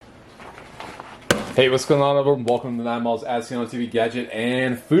Hey, what's going on, everyone? Welcome to 9 Miles As Seen on TV Gadget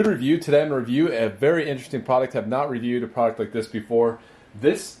and Food Review. Today I'm going to review a very interesting product. I have not reviewed a product like this before.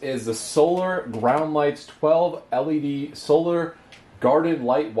 This is the Solar Ground Lights 12 LED Solar Garden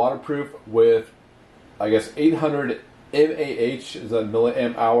Light Waterproof with, I guess, 800 mAh, is that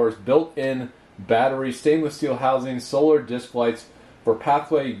milliamp hours, built-in battery, stainless steel housing, solar disc lights for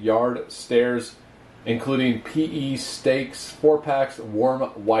pathway, yard, stairs, including PE stakes, 4-packs, warm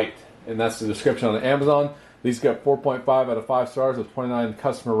white. And that's the description on Amazon. These got 4.5 out of 5 stars with 29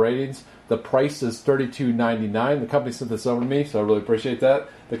 customer ratings. The price is $32.99. The company sent this over to me, so I really appreciate that.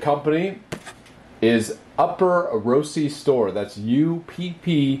 The company is Upperosey Store. That's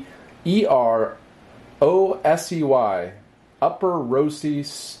Upperosey. Upperosey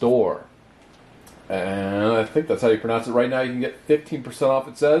Store. And I think that's how you pronounce it. Right now you can get 15% off,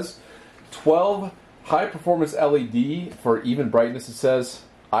 it says. 12 high-performance LED for even brightness, it says.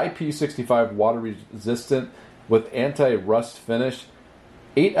 IP65 water resistant with anti-rust finish.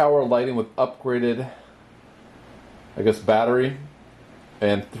 8-hour lighting with upgraded, I guess, battery.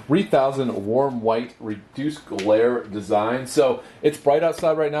 And 3000 warm white reduced glare design. So it's bright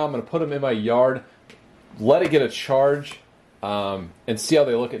outside right now. I'm going to put them in my yard, let it get a charge, and see how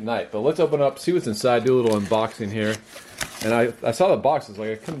they look at night. But let's open up, see what's inside, do a little unboxing here. And I saw the boxes, like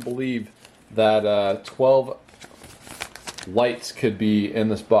I couldn't believe that 12 lights could be in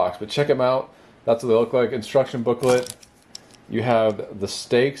this box, but check them out. That's what they look like. Instruction booklet. You have the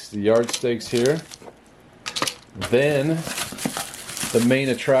stakes, the yard stakes here. Then the main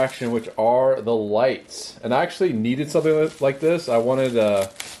attraction, which are the lights. And I actually needed something like this. I wanted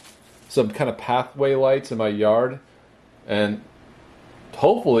some kind of pathway lights in my yard, and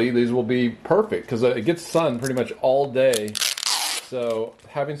hopefully these will be perfect because it gets sun pretty much all day. So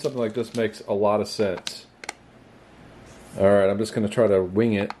having something like this makes a lot of sense. Alright, I'm just going to try to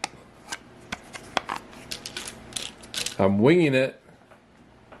wing it. I'm winging it.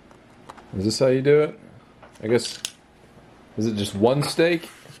 Is this how you do it? I guess, is it just one stake?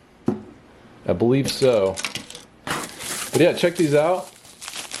 I believe so. But yeah, check these out.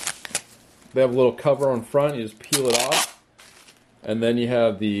 They have a little cover on front. You just peel it off. And then you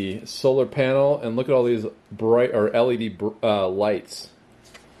have the solar panel. And look at all these bright or LED lights.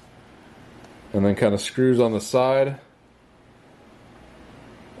 And then kind of screws on the side.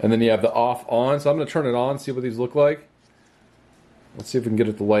 And then you have the off on. So I'm going to turn it on, see what these look like. Let's see if we can get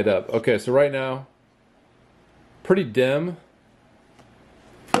it to light up. Okay, so right now, pretty dim.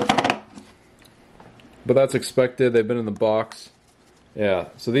 But that's expected. They've been in the box. Yeah,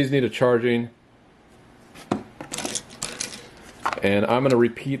 so these need a charging. And I'm going to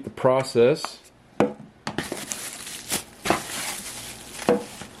repeat the process.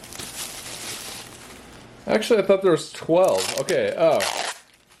 Actually, I thought there was 12. Okay, oh.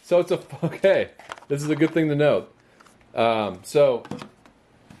 So it's okay. This is a good thing to note. So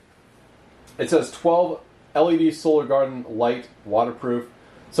it says 12 LED solar garden light waterproof.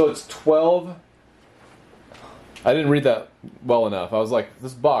 So it's 12. I didn't read that well enough. I was like,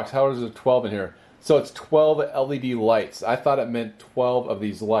 this box, how is there 12 in here? So it's 12 LED lights. I thought it meant 12 of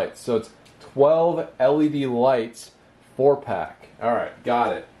these lights. So it's 12 LED lights, 4-pack. All right,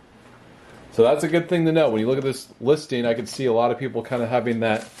 got it. So that's a good thing to know. When you look at this listing, I can see a lot of people kind of having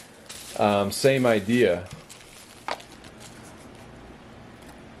that same idea.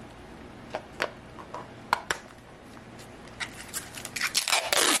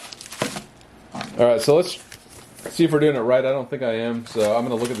 All right, so let's see if we're doing it right. I don't think I am, so I'm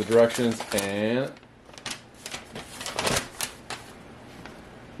going to look at the directions and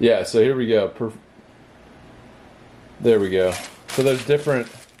yeah. So here we go. There we go. So there's different.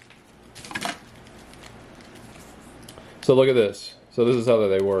 So look at this. So this is how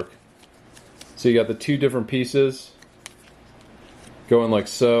they work. So you got the two different pieces going like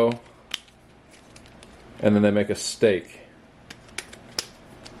so, and then they make a stake.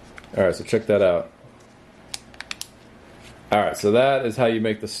 Alright, so check that out. Alright, so that is how you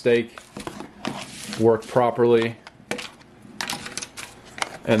make the stake work properly.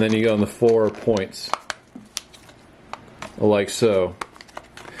 And then you go on the 4 points. Like so.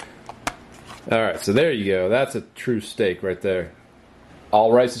 Alright, so there you go. That's a true stake right there.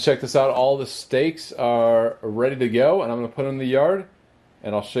 Alright, so check this out. All the stakes are ready to go, and I'm going to put them in the yard,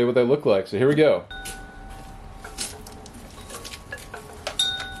 and I'll show you what they look like. So here we go.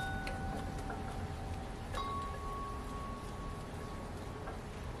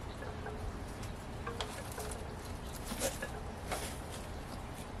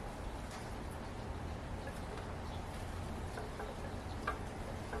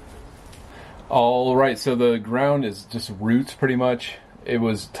 All right, so the ground is just roots pretty much. it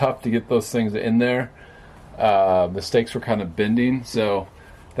was tough to get those things in there. The stakes were kind of bending, so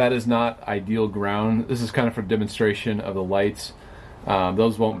that is not ideal ground. This is kind of for demonstration of the lights.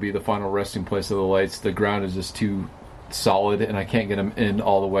 Those won't be the final resting place of the lights. The ground is just too solid, and I can't get them in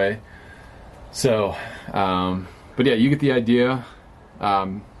all the way. So, but yeah, you get the idea.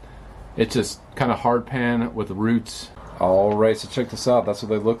 It's just kind of hard pan with the roots. All right, so check this out. That's what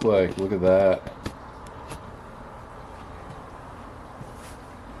they look like. Look at that.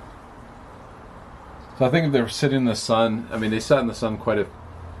 So I think if they were sitting in the sun, I mean, they sat in the sun quite a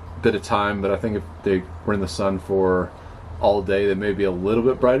bit of time, but I think if they were in the sun for all day, they may be a little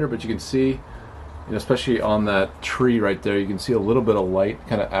bit brighter. But you can see, you know, especially on that tree right there, you can see a little bit of light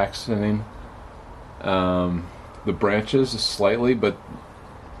kind of accenting the branches just slightly, but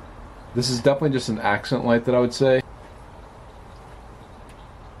this is definitely just an accent light that I would say.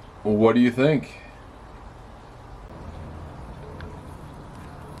 What do you think?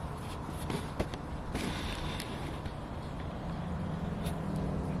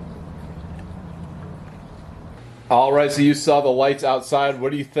 All right, so you saw the lights outside.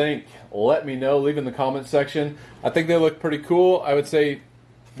 What do you think? Let me know. Leave in the comment section. I think they look pretty cool. I would say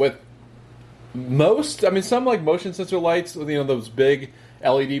with most, I mean, some like motion sensor lights with, you know, those big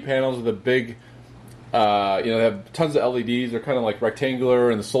LED panels with the big, you know, they have tons of LEDs. They're kind of like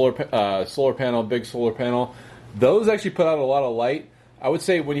rectangular, and the solar panel, big solar panel. Those actually put out a lot of light. I would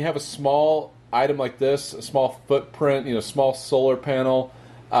say when you have a small item like this, a small footprint, you know, small solar panel,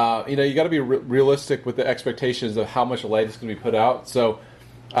 you know, you got to be realistic with the expectations of how much light is going to be put out. So,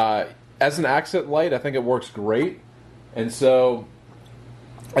 as an accent light, I think it works great, and so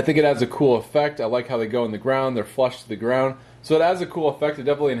I think it adds a cool effect. I like how they go in the ground; they're flush to the ground, so it adds a cool effect. It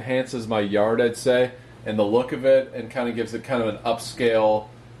definitely enhances my yard, I'd say, and the look of it, and kind of gives it kind of an upscale,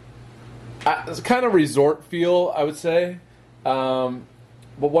 kind of resort feel, I would say. But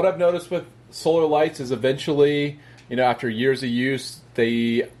what I've noticed with solar lights is eventually, you know, after years of use,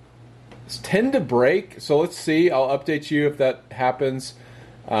 they tend to break. So let's see. I'll update you if that happens.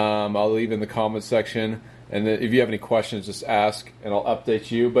 I'll leave in the comments section. And then if you have any questions, just ask, and I'll update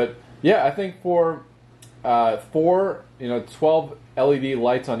you. But yeah, I think for 4, you know, 12 LED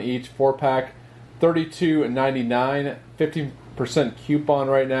lights on each, 4-pack, $32.99, 15% coupon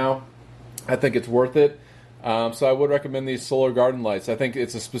right now. I think it's worth it. So I would recommend these solar garden lights. I think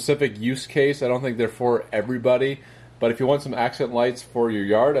it's a specific use case. I don't think they're for everybody. But if you want some accent lights for your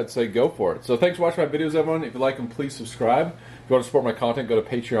yard, I'd say go for it. So thanks for watching my videos, everyone. If you like them, please subscribe. If you want to support my content, go to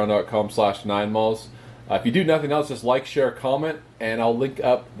patreon.com/9malls. If you do nothing else, just like, share, comment, and I'll link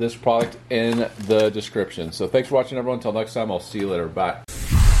up this product in the description. So thanks for watching, everyone. Until next time, I'll see you later. Bye.